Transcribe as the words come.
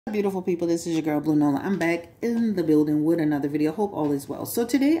Beautiful people, this is your girl Blue Nola. I'm back in the building with another video. Hope all is well. So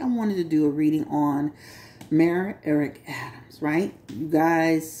today I wanted to do a reading on Mayor Eric Adams, right? You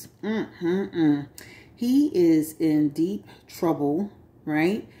guys, he is in deep trouble,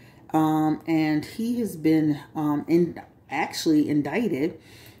 right? And he has been actually indicted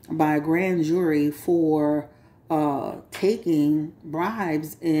by a grand jury for taking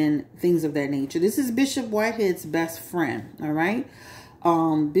bribes and things of that nature. This is Bishop Whitehead's best friend, all right?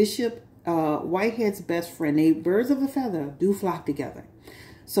 Bishop Whitehead's best friend. They birds of a feather do flock together.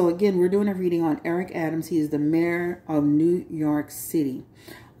 So again, we're doing a reading on Eric Adams. He is the mayor of New York City.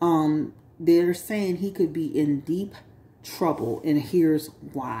 They're saying he could be in deep trouble, and here's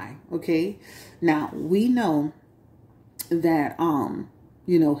why. Okay, now we know that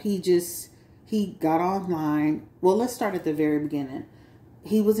you know, he got online. Well, let's start at the very beginning.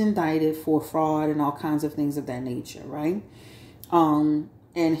 He was indicted for fraud and all kinds of things of that nature, right?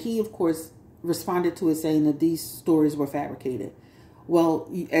 And he, of course, responded to it saying that these stories were fabricated. Well,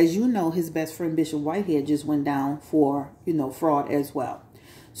 as you know, his best friend, Bishop Whitehead, just went down for, you know, fraud as well.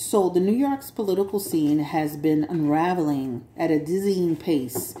 So the New York's political scene has been unraveling at a dizzying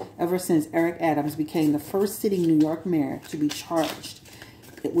pace ever since Eric Adams became the first sitting New York mayor to be charged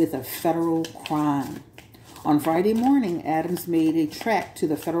with a federal crime. On Friday morning, Adams made a trek to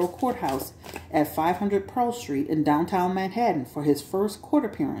the federal courthouse at 500 Pearl Street in downtown Manhattan for his first court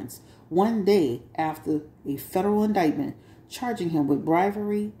appearance, one day after a federal indictment charging him with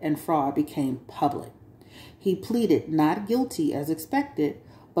bribery and fraud became public. He pleaded not guilty as expected,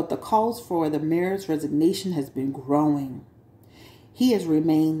 but the calls for the mayor's resignation has been growing. He has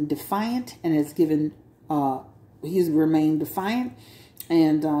remained defiant and has given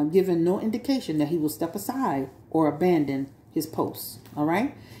given no indication that he will step aside or abandon his post. All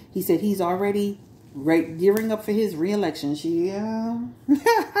right. He said he's already gearing up for his re-election. Yeah.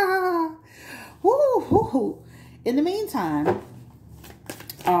 Woo. In the meantime,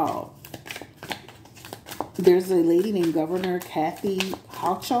 there's a lady named Governor Kathy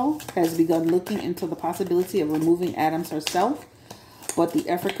Hochul has begun looking into the possibility of removing Adams herself. But the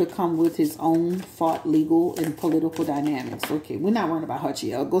effort could come with his own fought legal and political dynamics. Okay, we're not worrying about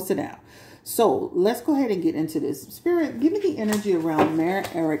Hutchie. Go sit down. So let's go ahead and get into this. Spirit, give me the energy around Mayor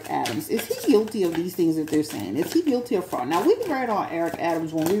Eric Adams. Is he guilty of these things that they're saying? Is he guilty of fraud? Now, we read on Eric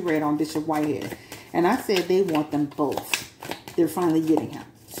Adams when we read on Bishop Whitehead. And I said they want them both. They're finally getting him.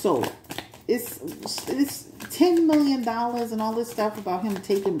 So it's $10 million and all this stuff about him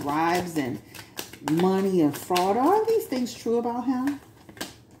taking bribes and money and fraud. Are all these things true about him?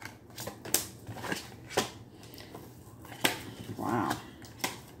 Wow.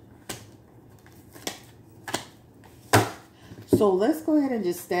 So let's go ahead and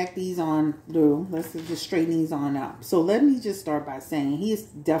just stack these on through. Let's just straighten these on up. So let me just start by saying he is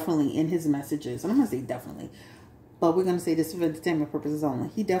definitely in his messages. I'm going to say definitely, but we're going to say this for entertainment purposes only.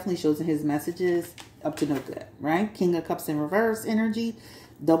 He definitely shows in his messages up to no good, right? King of Cups in reverse energy,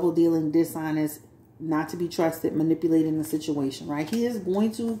 double dealing, dishonest, not to be trusted, manipulating the situation, right? He is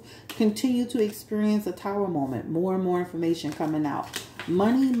going to continue to experience a tower moment. More and more information coming out.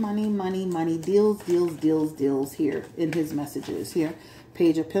 Money, deals here in his messages. Here,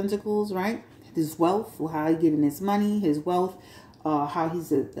 Page of Pentacles, right? His wealth, how he's getting his money, his wealth, how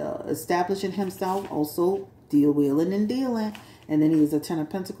he's establishing himself. Also, wheeling and dealing. And then he has a Ten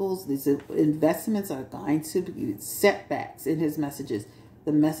of Pentacles. These investments are going to be setbacks in his messages.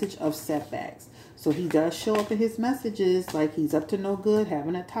 The message of setbacks. So he does show up in his messages like he's up to no good,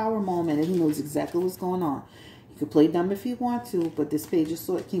 having a tower moment, and he knows exactly what's going on. He could play dumb if he wants to, but this Page of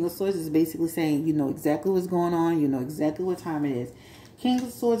Swords, King of Swords, is basically saying you know exactly what's going on, you know exactly what time it is. King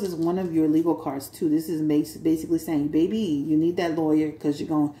of Swords is one of your legal cards too. This is basically saying, baby, you need that lawyer because you're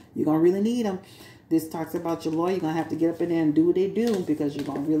gonna really need him. This talks about your lawyer. You're gonna have to get up in there and do what they do because you're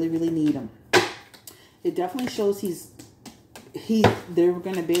gonna really need him. It definitely shows they're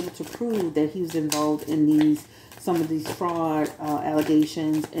going to be able to prove that he was involved in some of these fraud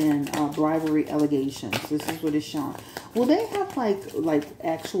allegations and bribery allegations. This is what it's showing. Will they have like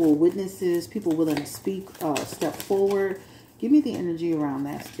actual witnesses, people willing to speak, step forward? Give me the energy around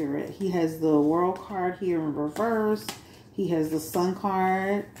that, Spirit. He has the World card here in reverse. He has the Sun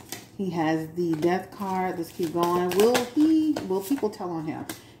card. He has the Death card. Let's keep going. Will people tell on him?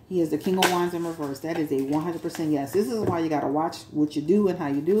 He has the King of Wands in reverse. That is a 100% yes. This is why you got to watch what you do and how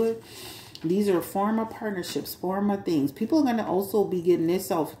you do it. These are former partnerships, former things. People are going to also be getting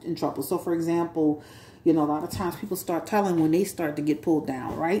themselves in trouble. So, for example, you know, a lot of times people start telling when they start to get pulled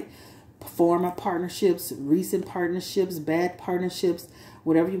down, right? Former partnerships, recent partnerships, bad partnerships,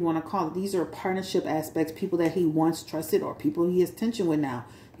 whatever you want to call it. These are partnership aspects, people that he once trusted or people he has tension with now.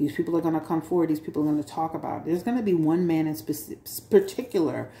 These people are going to come forward. These people are going to talk about it. There's going to be one man in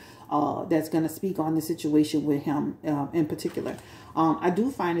particular that's going to speak on the situation with him in particular. I do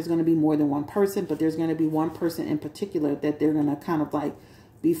find there's going to be more than one person, but there's going to be one person in particular that they're going to kind of like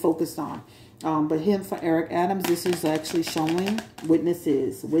be focused on. But him, for Eric Adams, this is actually showing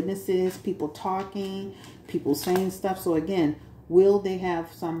witnesses, people talking, people saying stuff. So again, will they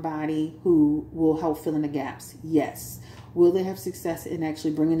have somebody who will help fill in the gaps? Yes. Will they have success in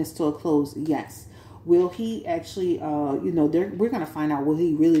actually bringing this to a close? Yes. Will he actually, you know, we're going to find out what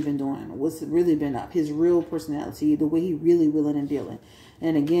he really been doing, what's really been up, his real personality, the way he really willing and dealing.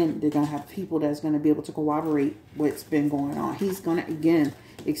 And again, they're going to have people that's going to be able to corroborate what's been going on. He's going to, again,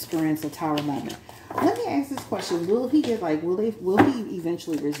 experience a tower moment. Let me ask this question. Will he get like, will he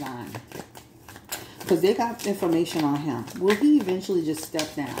eventually resign? Because they got information on him. Will he eventually just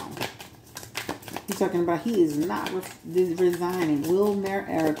step down? He's talking about he is not resigning. Will Mayor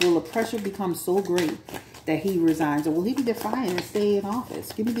Eric, will the pressure become so great that he resigns? Or will he be defiant and stay in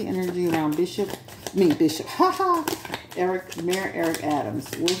office? Give me the energy around Mayor Eric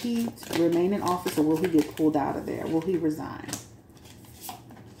Adams. Will he remain in office or will he get pulled out of there? Will he resign?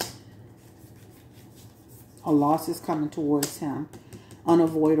 A loss is coming towards him.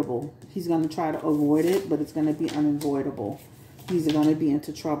 Unavoidable. He's going to try to avoid it, but it's going to be unavoidable. He's going to be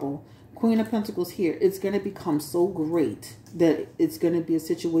into trouble. Queen of Pentacles here. It's going to become so great that it's going to be a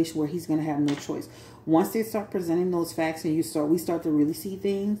situation where he's going to have no choice. Once they start presenting those facts and we start to really see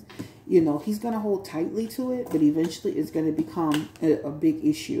things, you know, he's going to hold tightly to it, but eventually it's going to become a big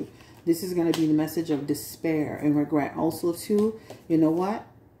issue. This is going to be the message of despair and regret. Also, too, you know what?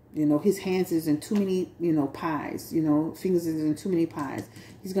 You know, his hands is in too many, you know, pies. You know, fingers is in too many pies.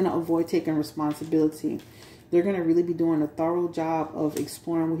 He's going to avoid taking responsibility. They're going to really be doing a thorough job of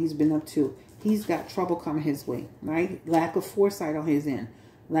exploring what he's been up to. He's got trouble coming his way, right? Lack of foresight on his end.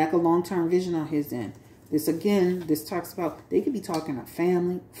 Lack of long-term vision on his end. This, again, this talks about, they could be talking to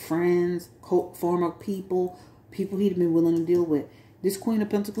family, friends, former people he'd been willing to deal with. This Queen of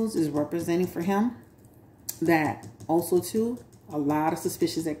Pentacles is representing for him that also, too, a lot of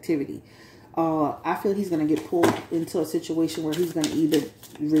suspicious activity. I feel he's going to get pulled into a situation where he's going to either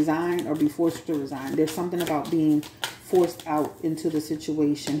resign or be forced to resign. There's something about being forced out into the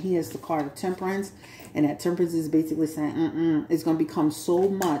situation. He has the card of Temperance, and that Temperance is basically saying, it's going to become so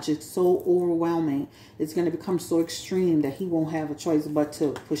much, it's so overwhelming, it's going to become so extreme that he won't have a choice but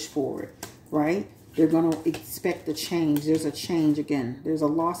to push forward, right? They're going to expect a change. There's a change again. There's a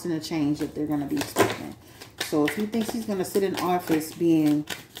loss and a change that they're going to be expecting. So if he thinks he's going to sit in office being,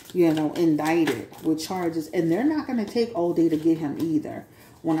 you know, indicted with charges, and they're not going to take all day to get him either.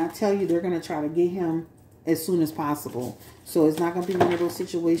 When I tell you they're going to try to get him as soon as possible. So it's not going to be one of those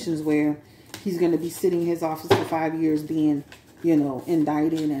situations where he's going to be sitting in his office for 5 years being, you know,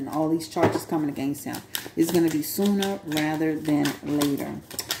 indicted and all these charges coming against him. It's going to be sooner rather than later.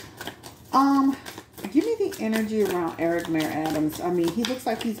 Give me the energy around Eric Mayor Adams. I mean, he looks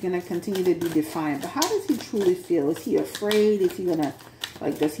like he's going to continue to be defiant. But how does he truly feel? Is he afraid? Is he going to,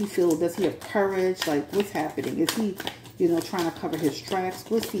 like, does he have courage? Like, what's happening? Is he, you know, trying to cover his tracks?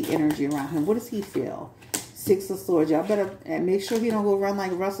 What's the energy around him? What does he feel? Six of Swords. Y'all better make sure he don't go around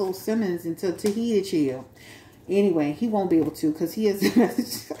like Russell Simmons until Tahiti chill. Anyway, he won't be able to because he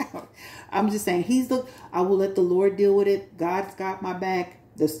is. I'm just saying, I will let the Lord deal with it. God's got my back.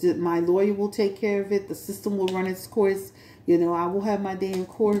 My lawyer will take care of it. The system will run its course. You know, I will have my day in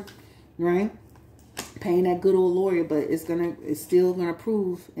court, right? Paying that good old lawyer, but it's still gonna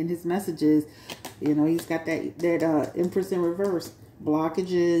prove in his messages. You know, he's got that Empress in reverse,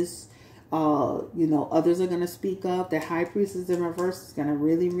 blockages. You know, others are gonna speak up. The High Priestess in reverse is gonna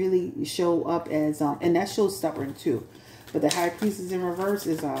really, really show up as and that shows stubborn too. But the High Priestess in reverse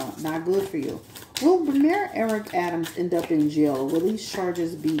is not good for you. Will Mayor Eric Adams end up in jail? Will these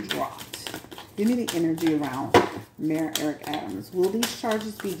charges be dropped? Give me the energy around Mayor Eric Adams. Will these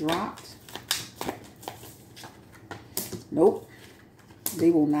charges be dropped? Nope. They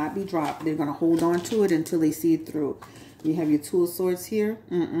will not be dropped. They're going to hold on to it until they see it through. You have your Two of Swords here.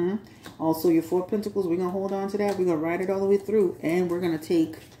 Also, your Four of Pentacles. We're going to hold on to that. We're going to ride it all the way through. And we're going to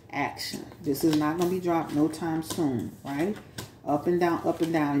take action. This is not going to be dropped no time soon, right? Up and down, up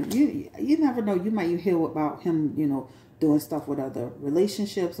and down. You never know. You might hear about him, you know, doing stuff with other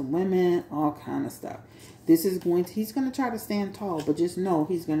relationships and women, all kind of stuff. He's going to try to stand tall, but just know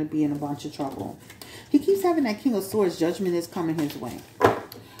he's going to be in a bunch of trouble. He keeps having that King of Swords. Judgment is coming his way.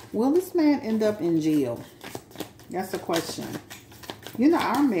 Will this man end up in jail? That's the question. You know,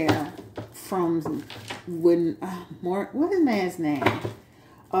 our mayor from when, what is the man's name?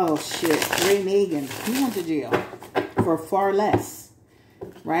 Oh, shit. Ray Nagin. He went to jail for far less.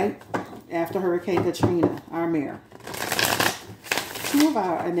 right? After Hurricane Katrina, our mayor. Two of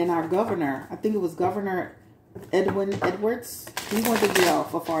our, and then our governor, I think it was Governor Edwin Edwards. He went to jail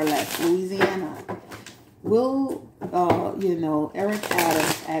for far less. Louisiana. Will, you know, Eric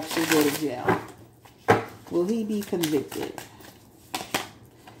Adams actually go to jail? Will he be convicted?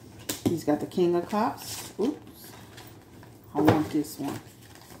 He's got the King of Cups. Oops. I want this one.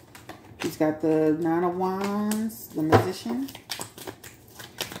 He's got the Nine of Wands, the Magician.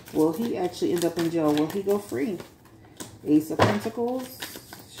 Will he actually end up in jail? Will he go free? Ace of Pentacles.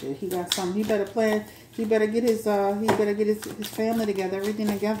 Shit, he got something. He better plan. He better get his his family together, everything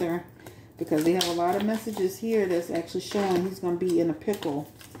together. Because they have a lot of messages here that's actually showing he's gonna be in a pickle.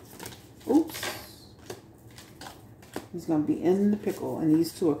 Oops. He's gonna be in the pickle, and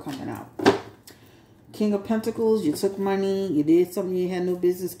these two are coming out. King of Pentacles, you took money, you did something you had no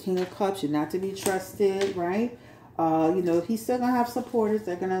business. King of Cups, you're not to be trusted, right? You know, he's still going to have supporters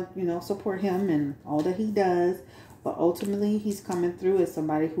that are going to, you know, support him and all that he does. But ultimately, he's coming through as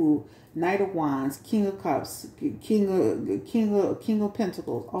somebody who, Knight of Wands, King of Cups, King of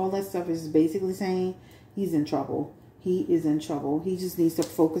Pentacles, all that stuff is basically saying he's in trouble. He is in trouble. He just needs to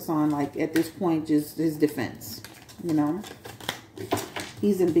focus on, like, at this point, just his defense, you know?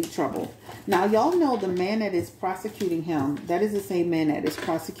 He's in big trouble. Now, y'all know the man that is prosecuting him, that is the same man that is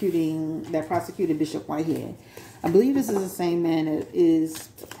prosecuted Bishop Whitehead. I believe this is the same man that is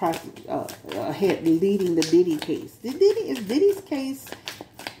leading the Diddy case. Is Diddy's case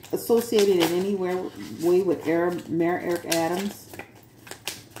associated in any way with Mayor Eric Adams?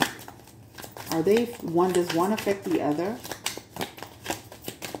 Are they one? Does one affect the other?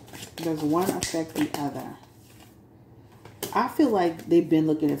 Does one affect the other? I feel like they've been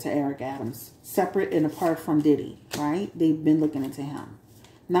looking into Eric Adams, separate and apart from Diddy, right? They've been looking into him.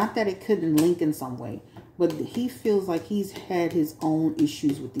 Not that it couldn't link in some way, but he feels like he's had his own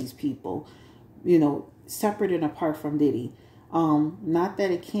issues with these people, you know, separate and apart from Diddy. Not that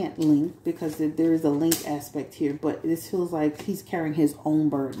it can't link, because there is a link aspect here, but this feels like he's carrying his own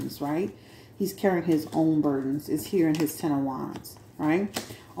burdens, right? He's carrying his own burdens. It's here in his 10 of Wands,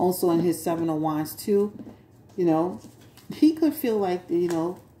 right? Also in his 7 of Wands too, you know. He could feel like, you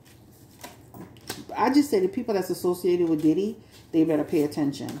know, I just say the people that's associated with Diddy, they better pay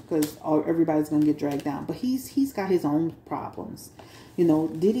attention, because everybody's going to get dragged down. But he's got his own problems. You know,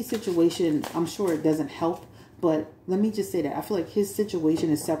 Diddy's situation, I'm sure it doesn't help. But let me just say that I feel like his situation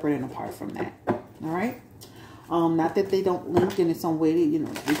is separate and apart from that. All right? Not that they don't link in some way to, you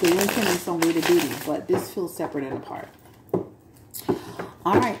know, they could link in some way to Diddy. But this feels separate and apart.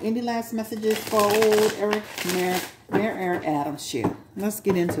 All right. Any last messages for old Mayor Eric Adams share? Let's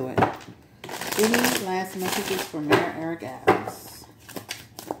get into it. Any last messages for Mayor Eric Adams?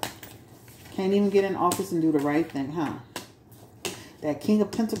 Can't even get in office and do the right thing, huh? That King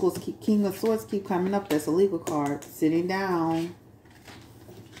of Pentacles, King of Swords keep coming up. That's a legal card. Sitting down.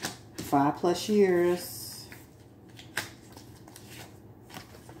 5+ years.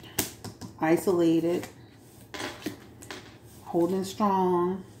 Isolated. Holding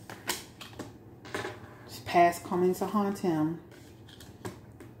strong. Past coming to haunt him.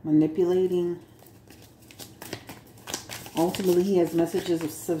 Manipulating. Ultimately, he has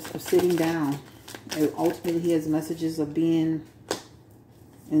messages of sitting down. And ultimately, he has messages of being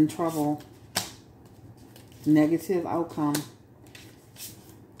in trouble. Negative outcome.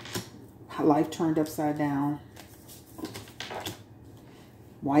 Life turned upside down.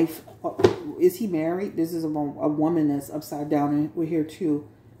 Wife. Is he married? This is a woman that's upside down, and we're here too.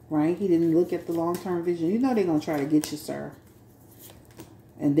 Right? He didn't look at the long-term vision. You know they're going to try to get you, sir.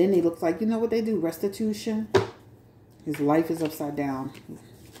 And then he looks like, you know what they do? Restitution. His life is upside down.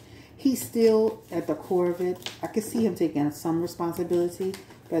 He's still at the core of it. I can see him taking some responsibility.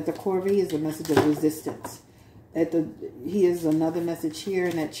 But at the core of it, he is a message of resistance. He is another message here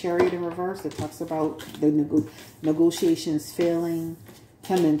in that Chariot in reverse that talks about the negotiations failing,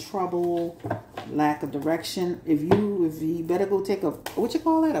 him in trouble, lack of direction. If you better go take a, what you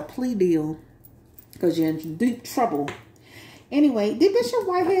call that, a plea deal, because you're in deep trouble. Anyway, did Bishop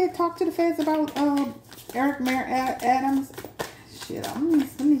Whitehead talk to the feds about Mayor Adams? Shit,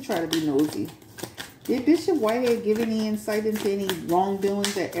 let me try to be nosy. Did Bishop Whitehead give any insight into any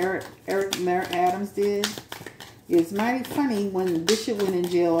wrongdoings that Mayor Adams did? It's mighty funny when Bishop went in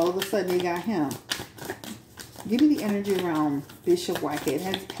jail, all of a sudden they got him. Give me the energy around Bishop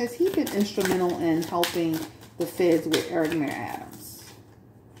Whitehead. Has he been instrumental in helping the feds with Mayor Adams?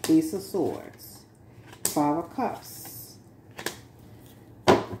 Ace of Swords. 5 of Cups.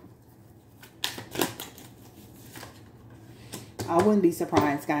 I wouldn't be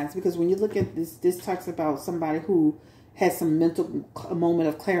surprised, guys, because when you look at this talks about somebody who had some mental moment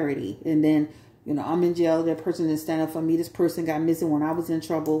of clarity. And then, you know, I'm in jail. That person didn't stand up for me. This person got missing when I was in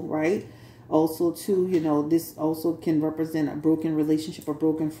trouble, right? Also, too, you know, this also can represent a broken relationship, a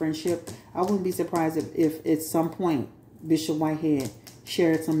broken friendship. I wouldn't be surprised if at some point Bishop Whitehead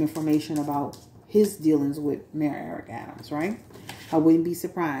shared some information about his dealings with Mayor Eric Adams, right? I wouldn't be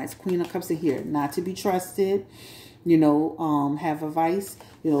surprised. Queen of Cups are here, not to be trusted. You know, have advice.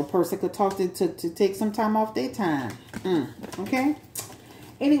 You know, a person could talk to take some time off their time. Okay?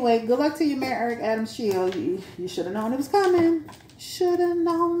 Anyway, good luck to you, Mayor Eric Adams Shield. You should have known it was coming. Should have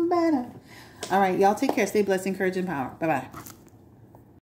known better. All right, y'all take care. Stay blessed, encourage, and power. Bye-bye.